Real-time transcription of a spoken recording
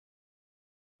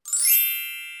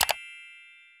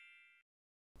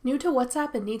New to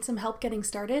WhatsApp and need some help getting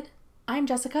started? I'm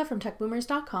Jessica from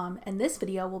techboomers.com, and this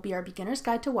video will be our beginner's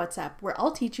guide to WhatsApp, where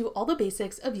I'll teach you all the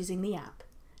basics of using the app.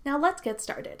 Now let's get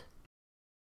started.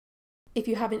 If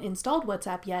you haven't installed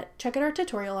WhatsApp yet, check out our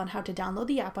tutorial on how to download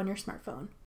the app on your smartphone.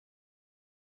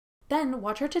 Then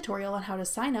watch our tutorial on how to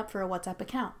sign up for a WhatsApp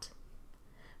account.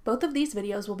 Both of these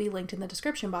videos will be linked in the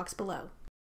description box below.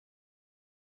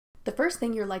 The first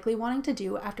thing you're likely wanting to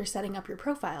do after setting up your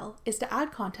profile is to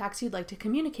add contacts you'd like to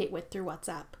communicate with through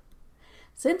WhatsApp.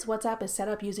 Since WhatsApp is set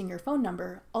up using your phone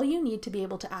number, all you need to be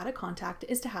able to add a contact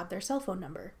is to have their cell phone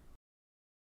number.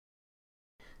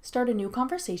 Start a new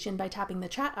conversation by tapping the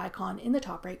chat icon in the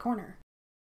top right corner.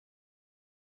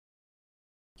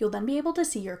 You'll then be able to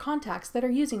see your contacts that are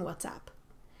using WhatsApp.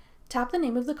 Tap the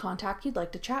name of the contact you'd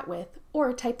like to chat with,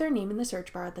 or type their name in the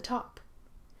search bar at the top.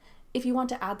 If you want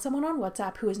to add someone on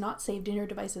WhatsApp who is not saved in your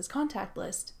device's contact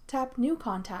list, tap New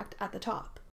Contact at the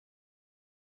top.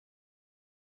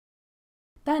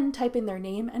 Then type in their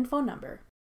name and phone number.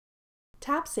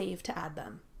 Tap Save to add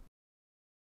them.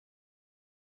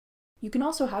 You can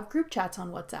also have group chats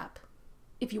on WhatsApp.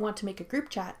 If you want to make a group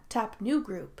chat, tap New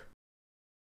Group.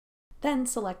 Then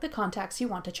select the contacts you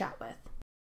want to chat with.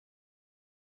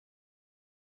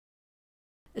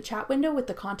 A chat window with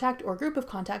the contact or group of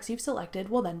contacts you've selected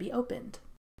will then be opened.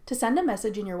 To send a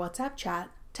message in your WhatsApp chat,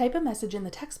 type a message in the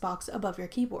text box above your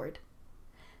keyboard.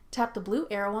 Tap the blue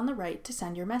arrow on the right to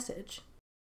send your message.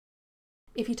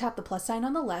 If you tap the plus sign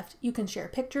on the left, you can share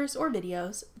pictures or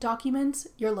videos, documents,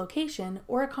 your location,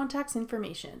 or a contact's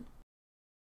information.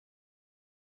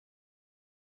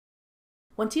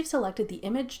 Once you've selected the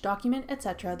image, document,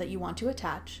 etc. that you want to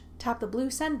attach, tap the blue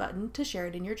send button to share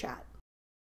it in your chat.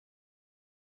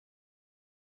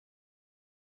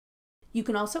 You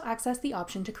can also access the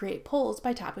option to create polls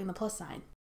by tapping the plus sign.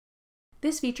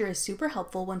 This feature is super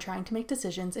helpful when trying to make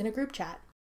decisions in a group chat.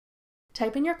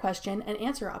 Type in your question and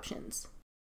answer options.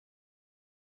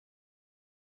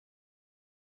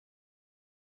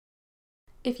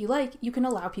 If you like, you can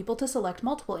allow people to select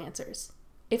multiple answers.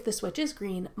 If the switch is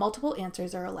green, multiple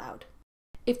answers are allowed.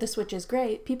 If the switch is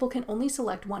gray, people can only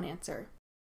select one answer.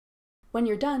 When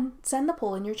you're done, send the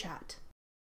poll in your chat.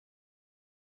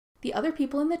 The other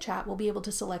people in the chat will be able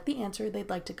to select the answer they'd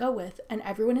like to go with, and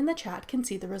everyone in the chat can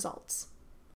see the results.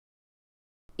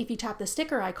 If you tap the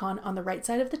sticker icon on the right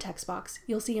side of the text box,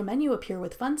 you'll see a menu appear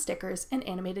with fun stickers and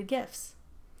animated GIFs.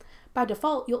 By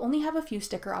default, you'll only have a few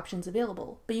sticker options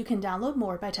available, but you can download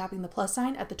more by tapping the plus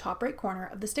sign at the top right corner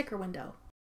of the sticker window.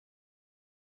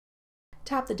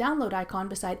 Tap the download icon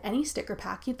beside any sticker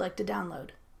pack you'd like to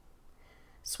download.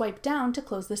 Swipe down to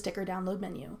close the sticker download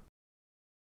menu.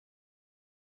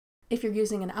 If you're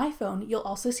using an iPhone, you'll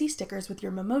also see stickers with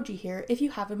your Memoji here if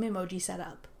you have a Memoji set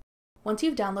up. Once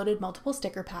you've downloaded multiple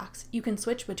sticker packs, you can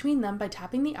switch between them by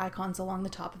tapping the icons along the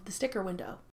top of the sticker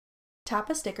window. Tap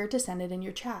a sticker to send it in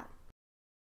your chat.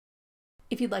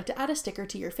 If you'd like to add a sticker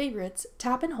to your favorites,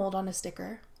 tap and hold on a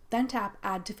sticker, then tap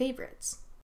Add to Favorites.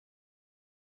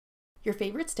 Your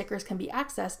favorite stickers can be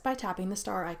accessed by tapping the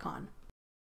star icon.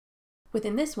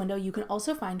 Within this window, you can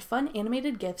also find fun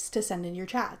animated GIFs to send in your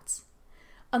chats.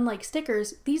 Unlike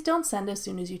stickers, these don't send as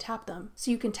soon as you tap them,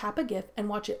 so you can tap a GIF and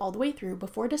watch it all the way through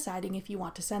before deciding if you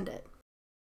want to send it.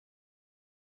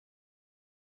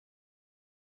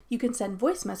 You can send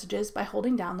voice messages by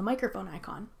holding down the microphone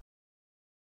icon.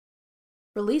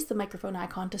 Release the microphone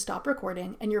icon to stop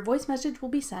recording, and your voice message will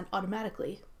be sent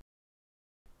automatically.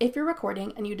 If you're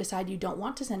recording and you decide you don't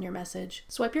want to send your message,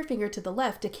 swipe your finger to the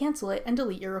left to cancel it and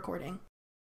delete your recording.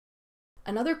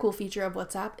 Another cool feature of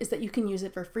WhatsApp is that you can use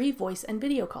it for free voice and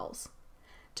video calls.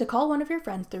 To call one of your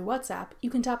friends through WhatsApp, you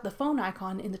can tap the phone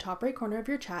icon in the top right corner of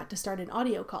your chat to start an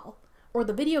audio call, or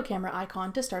the video camera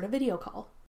icon to start a video call.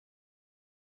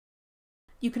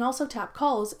 You can also tap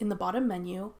Calls in the bottom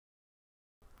menu,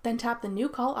 then tap the new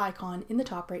call icon in the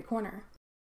top right corner.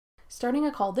 Starting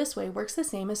a call this way works the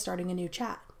same as starting a new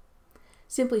chat.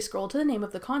 Simply scroll to the name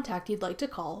of the contact you'd like to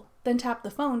call, then tap the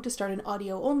phone to start an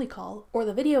audio-only call, or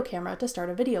the video camera to start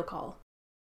a video call.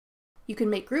 You can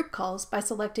make group calls by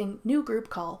selecting New Group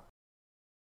Call,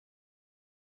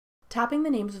 tapping the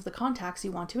names of the contacts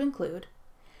you want to include,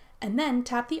 and then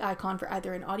tap the icon for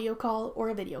either an audio call or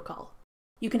a video call.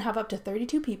 You can have up to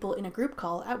 32 people in a group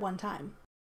call at one time.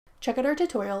 Check out our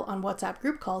tutorial on WhatsApp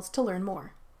group calls to learn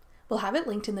more. We'll have it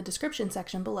linked in the description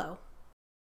section below.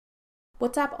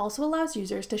 WhatsApp also allows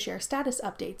users to share status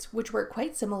updates, which work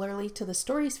quite similarly to the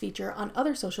Stories feature on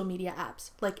other social media apps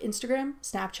like Instagram,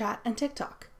 Snapchat, and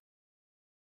TikTok.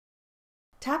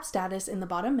 Tap Status in the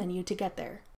bottom menu to get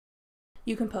there.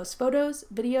 You can post photos,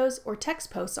 videos, or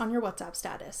text posts on your WhatsApp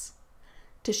status.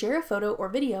 To share a photo or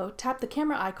video, tap the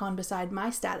camera icon beside My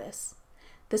Status.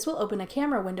 This will open a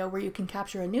camera window where you can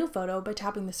capture a new photo by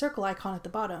tapping the circle icon at the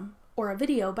bottom, or a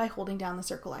video by holding down the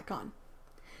circle icon.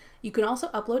 You can also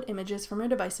upload images from your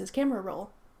device's camera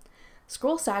roll.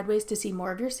 Scroll sideways to see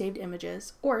more of your saved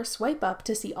images, or swipe up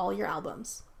to see all your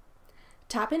albums.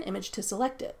 Tap an image to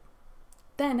select it.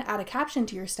 Then add a caption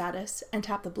to your status and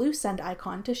tap the blue send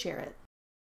icon to share it.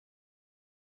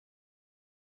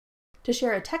 To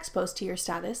share a text post to your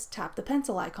status, tap the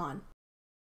pencil icon.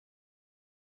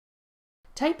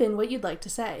 Type in what you'd like to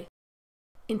say.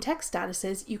 In text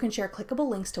statuses, you can share clickable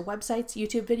links to websites,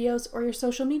 YouTube videos, or your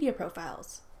social media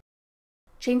profiles.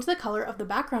 Change the color of the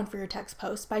background for your text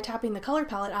post by tapping the color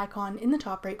palette icon in the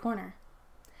top right corner.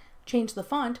 Change the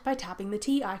font by tapping the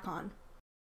T icon.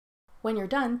 When you're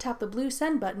done, tap the blue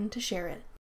send button to share it.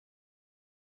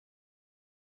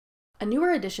 A newer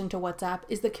addition to WhatsApp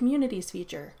is the Communities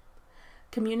feature.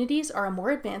 Communities are a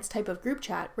more advanced type of group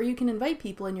chat where you can invite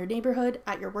people in your neighborhood,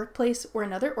 at your workplace, or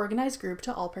another organized group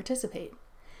to all participate.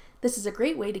 This is a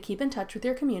great way to keep in touch with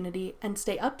your community and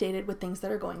stay updated with things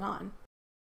that are going on.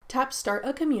 Tap Start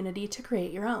a Community to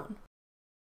create your own.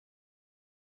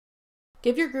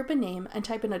 Give your group a name and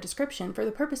type in a description for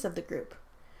the purpose of the group.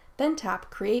 Then tap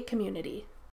Create Community.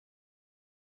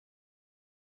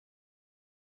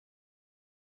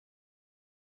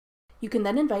 You can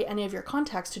then invite any of your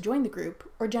contacts to join the group,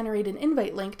 or generate an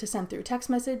invite link to send through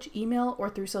text message, email, or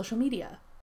through social media.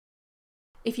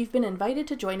 If you've been invited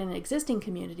to join an existing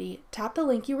community, tap the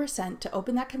link you were sent to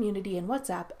open that community in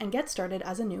WhatsApp and get started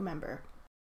as a new member.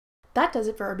 That does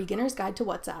it for our beginner's guide to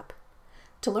WhatsApp.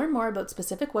 To learn more about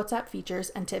specific WhatsApp features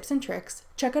and tips and tricks,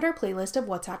 check out our playlist of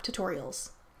WhatsApp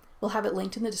tutorials. We'll have it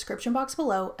linked in the description box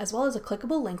below, as well as a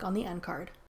clickable link on the end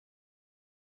card.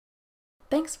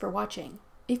 Thanks for watching.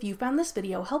 If you found this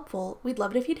video helpful, we'd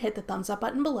love it if you'd hit the thumbs up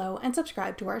button below and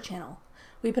subscribe to our channel.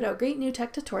 We put out great new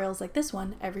tech tutorials like this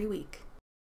one every week.